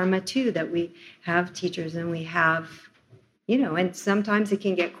of the Dharma too, that we have teachers and we have, and sometimes it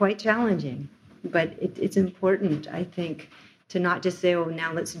can get quite challenging, but it's important, I think, to not just say, oh,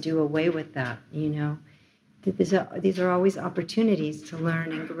 now let's do away with that, These are always opportunities to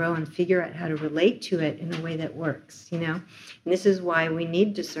learn and grow and figure out how to relate to it in a way that works, And this is why we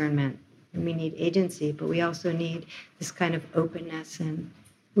need discernment and we need agency, but we also need this kind of openness and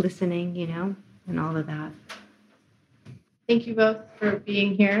listening, and all of that. Thank you both for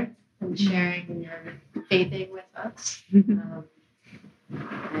being here and sharing your faithing with us.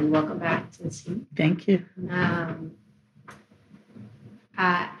 And welcome back to the seat. Thank you.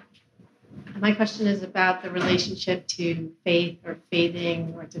 My question is about the relationship to faith or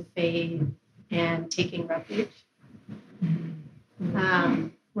faithing or to faith and taking refuge.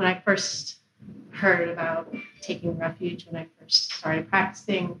 When I first heard about taking refuge, when I first started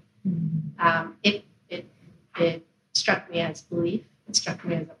practicing, it struck me as belief. It struck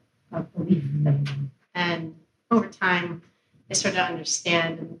me as a belief thing. And over time, I started to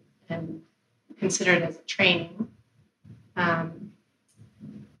understand and consider it as a training.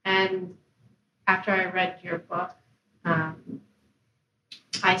 And after I read your book,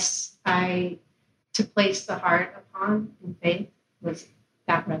 I to place the heart upon in faith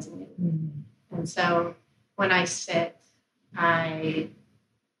that resonated. And so when I sit, I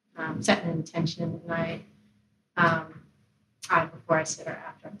set an intention, and I before I sit or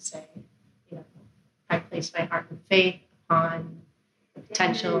after I say, I place my heart and faith upon the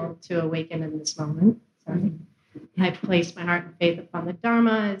potential to awaken in this moment. Sorry. I place my heart and faith upon the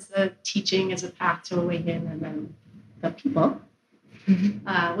Dharma as a teaching, as a path to awaken, and then the people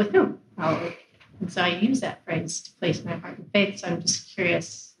with whom I'll awaken. And so I use that phrase to place my heart and faith. So I'm just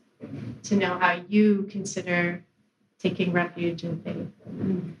curious to know how you consider taking refuge in faith.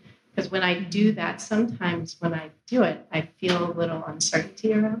 Because when I do that, sometimes when I do it, I feel a little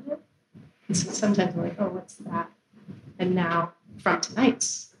uncertainty around it. And so sometimes I'm like, oh, what's that? And now from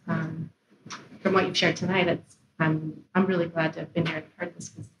tonight's, from what you've shared tonight, I'm really glad to have been here and heard this,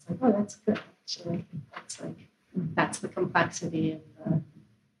 because it's like, oh, that's good, actually. That's the complexity of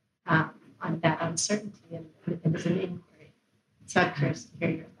on that uncertainty, and it is an inquiry. So I'm curious to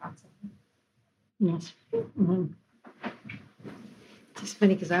hear your thoughts on it. Yes. Mm-hmm. It's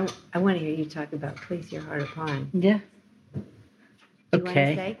funny because I want to hear you talk about place your heart upon. Yeah.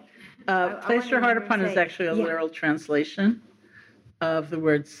 Okay. Place your heart upon is actually a literal translation of the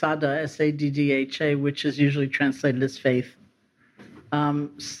word saddha, S-A-D-D-H-A, which is usually translated as faith.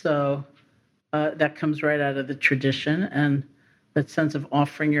 So that comes right out of the tradition, and that sense of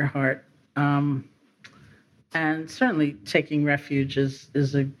offering your heart. And certainly taking refuge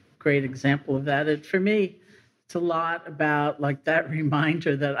is a great example of that. For me, it's a lot about like that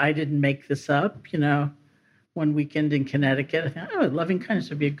reminder that I didn't make this up, one weekend in Connecticut, I thought, loving kindness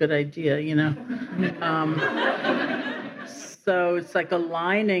would be a good idea, So it's like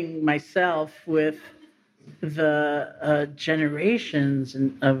aligning myself with the generations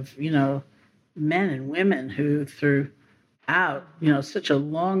of, men and women who throughout, such a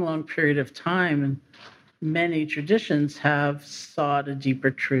long, long period of time and many traditions have sought a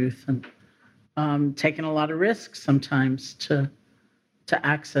deeper truth and taken a lot of risks sometimes to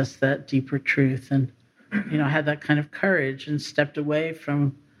access that deeper truth, and had that kind of courage and stepped away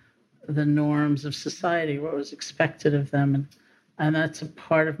from the norms of society, what was expected of them, and that's a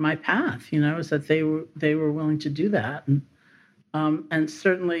part of my path, is that they were willing to do that, and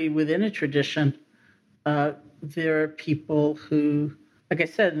certainly within a tradition, there are people who, like I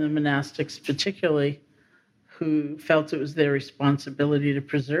said, in the monastics particularly, who felt it was their responsibility to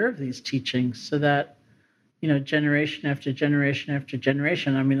preserve these teachings so that, generation after generation after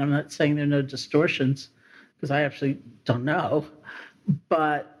generation. I mean, I'm not saying there are no distortions, because I actually don't know,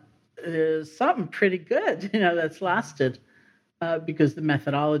 but there's something pretty good, that's lasted because the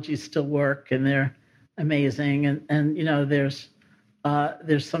methodologies still work and they're amazing. And there's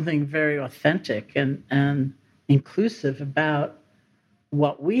something very authentic and inclusive about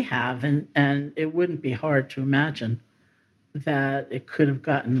what we have. And it wouldn't be hard to imagine that it could have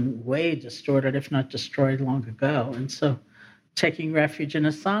gotten way distorted, if not destroyed long ago. And so taking refuge in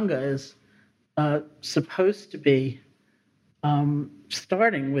a Sangha is supposed to be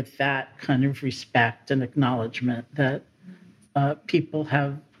starting with that kind of respect and acknowledgement that people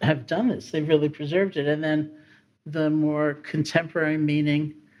have done this. They've really preserved it. And then the more contemporary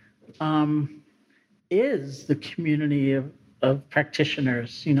meaning is the community of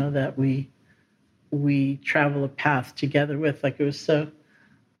practitioners, that we travel a path together with. Like, it was so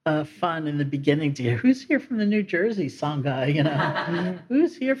fun in the beginning to hear, who's here from the New Jersey Sangha,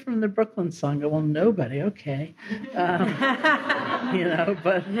 who's here from the Brooklyn Sangha? Well, nobody. Okay. But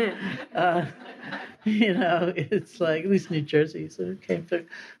it's like, at least New Jersey sort of came through,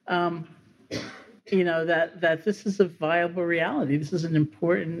 that this is a viable reality. This is an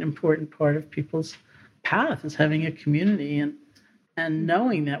important part of people's path, is having a community and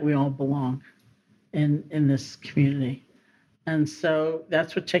knowing that we all belong in this community. And so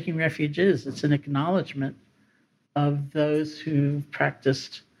that's what taking refuge is. It's an acknowledgement of those who've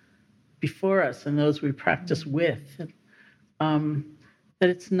practiced before us and those we practice with. That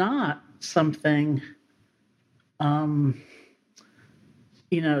it's not something,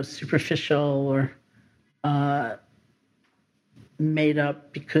 superficial or made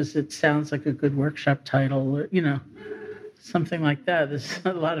up because it sounds like a good workshop title or, something like that. There's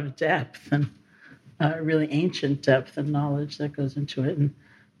a lot of depth and really ancient depth and knowledge that goes into it. And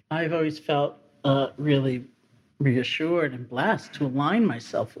I've always felt really reassured and blessed to align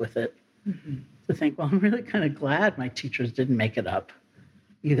myself with it. Mm-hmm. To think, well, I'm really kind of glad my teachers didn't make it up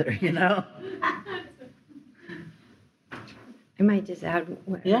either, I might just add,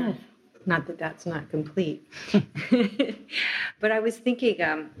 yeah. Not that that's not complete, but I was thinking,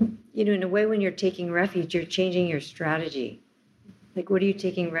 in a way, when you're taking refuge, you're changing your strategy. Like, what are you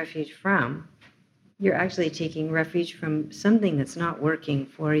taking refuge from? You're actually taking refuge from something that's not working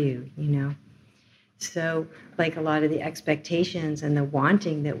for you, So, like, a lot of the expectations and the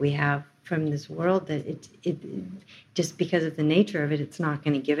wanting that we have from this world, that it just because of the nature of it, it's not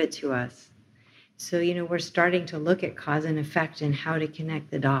going to give it to us. So, we're starting to look at cause and effect and how to connect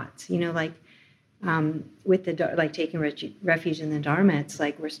the dots. With taking refuge in the Dharma, it's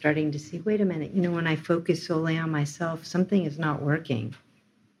like we're starting to see, wait a minute, when I focus solely on myself, something is not working.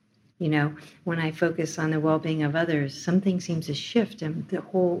 When I focus on the well-being of others, something seems to shift in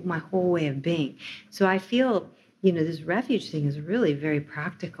my whole way of being. So I feel, this refuge thing is really very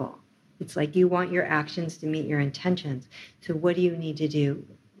practical. It's like you want your actions to meet your intentions. So what do you need to do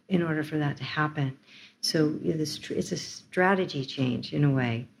in order for that to happen? So it's a strategy change in a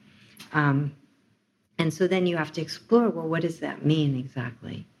way. And so then you have to explore, well, what does that mean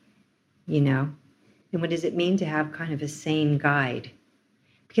exactly? And what does it mean to have kind of a sane guide?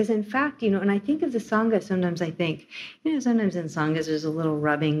 Because in fact, and I think of the Sangha, sometimes I think, sometimes in Sanghas there's a little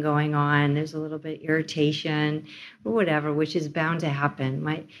rubbing going on, there's a little bit irritation or whatever, which is bound to happen.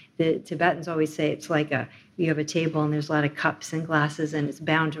 The Tibetans always say it's like you have a table and there's a lot of cups and glasses and it's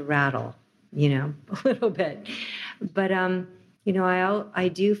bound to rattle, a little bit. But, I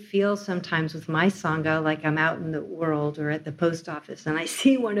do feel sometimes with my Sangha, like I'm out in the world or at the post office and I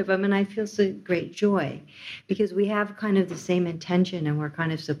see one of them and I feel so great joy because we have kind of the same intention and we're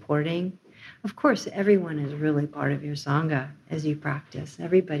kind of supporting. Of course, everyone is really part of your Sangha as you practice.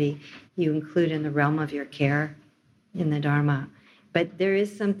 Everybody you include in the realm of your care in the Dharma. But there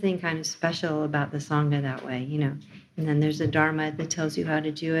is something kind of special about the Sangha that way, And then there's a Dharma that tells you how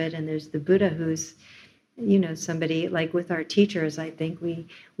to do it. And there's the Buddha who's, somebody like with our teachers, I think we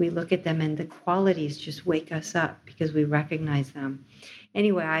look at them and the qualities just wake us up because we recognize them.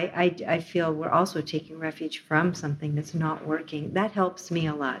 Anyway, I feel we're also taking refuge from something that's not working. That helps me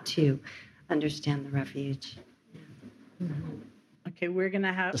a lot to understand the refuge. Mm-hmm. Okay, we're going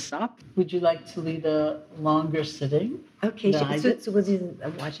to have to stop. Would you like to lead a longer sitting? Okay, so we'll do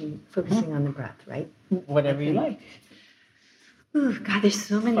focusing on the breath, right? Whatever you like. Oh, God, there's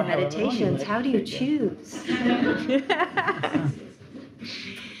so many meditations. How do you choose?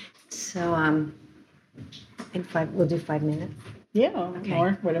 So, we'll do 5 minutes. Yeah,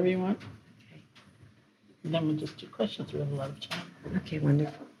 or whatever you want. Okay. And then we'll just do questions. We have a lot of time. Okay,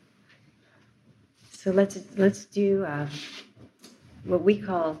 wonderful. So let's do what we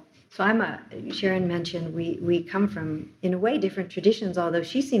call So Sharon mentioned we come from, in a way, different traditions, although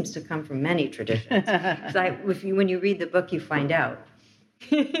she seems to come from many traditions. So when you read the book, you find out.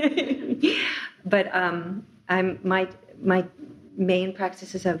 But my main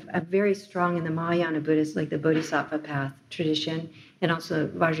practices are very strong in the Mahayana Buddhist, like the Bodhisattva path tradition, and also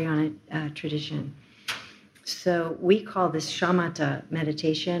Vajrayana tradition. So we call this shamatha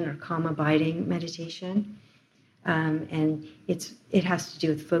meditation or calm abiding meditation. And it has to do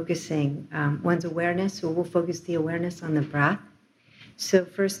with focusing one's awareness. So we'll focus the awareness on the breath. So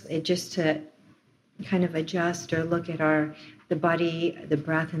first, just to kind of adjust or look at the body, the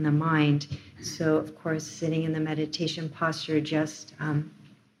breath, and the mind. So of course, sitting in the meditation posture, just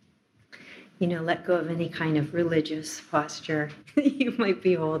let go of any kind of religious posture you might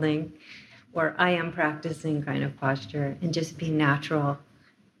be holding, or I am practicing kind of posture, and just be natural,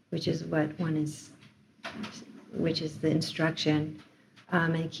 which is the instruction.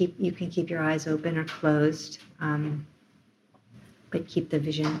 And you can keep your eyes open or closed, but keep the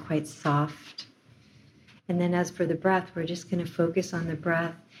vision quite soft. And then as for the breath, we're just going to focus on the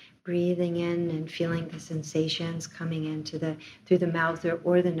breath, breathing in and feeling the sensations coming in through the mouth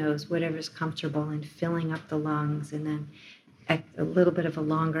or the nose, whatever's comfortable, and filling up the lungs, and then a little bit of a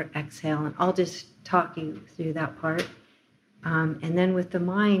longer exhale. And I'll just talk you through that part. And then with the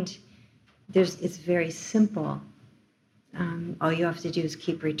mind, it's very simple. All you have to do is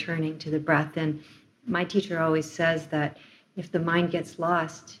keep returning to the breath. And my teacher always says that if the mind gets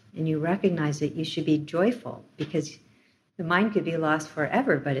lost and you recognize it, you should be joyful, because the mind could be lost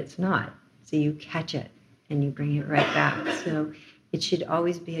forever, but it's not. So you catch it and you bring it right back. So it should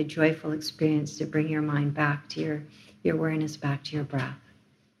always be a joyful experience to bring your mind back to your awareness back to your breath.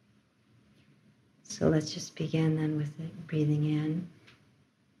 So let's just begin then with it, breathing in.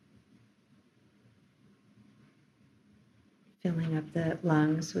 Filling up the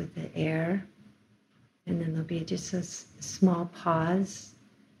lungs with the air. And then there'll be just a small pause,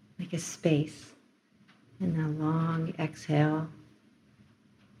 like a space. And then a long exhale,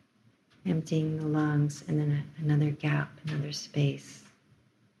 emptying the lungs, and then another gap, another space.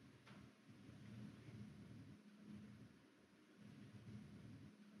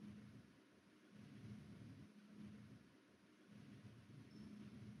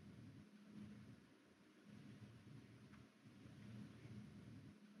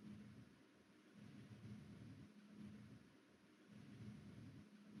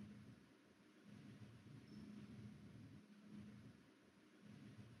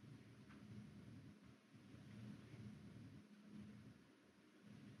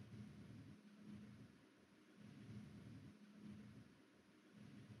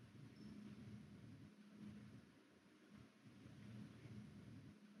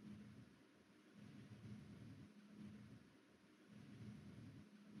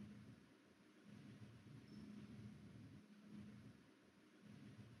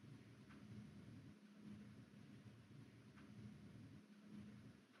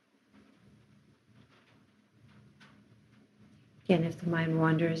 Again, if the mind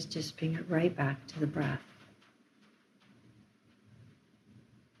wanders, just bring it right back to the breath.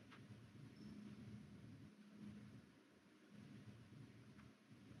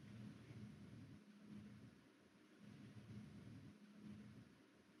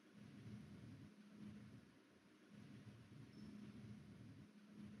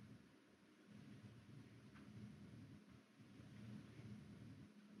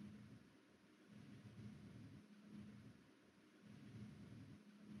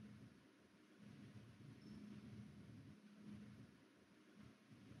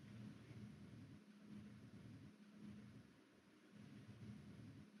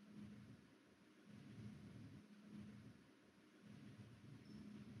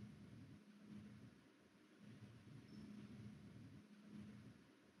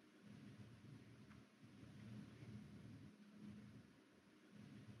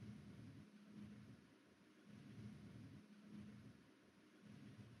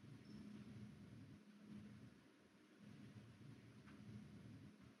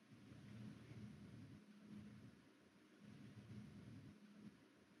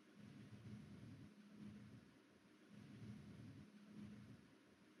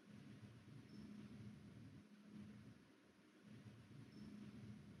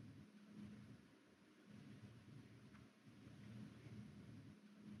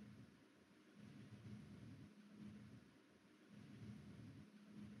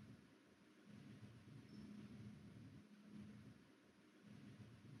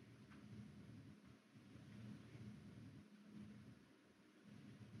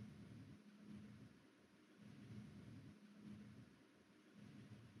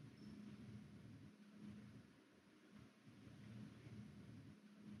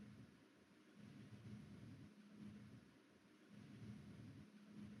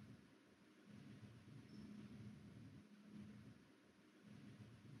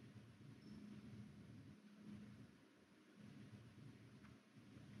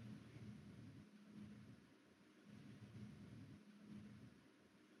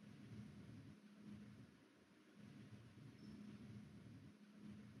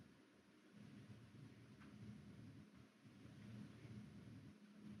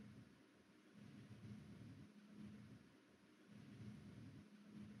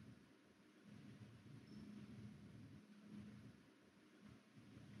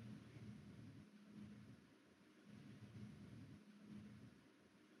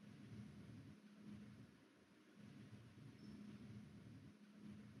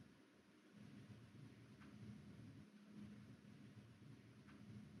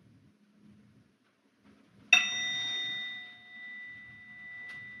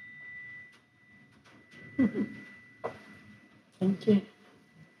 Thank you.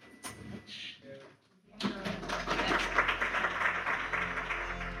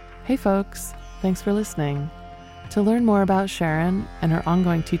 Hey folks, thanks for listening. To learn more about Sharon and her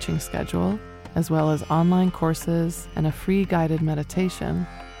ongoing teaching schedule, as well as online courses and a free guided meditation,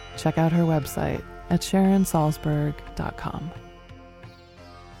 check out her website at SharonSalzberg.com.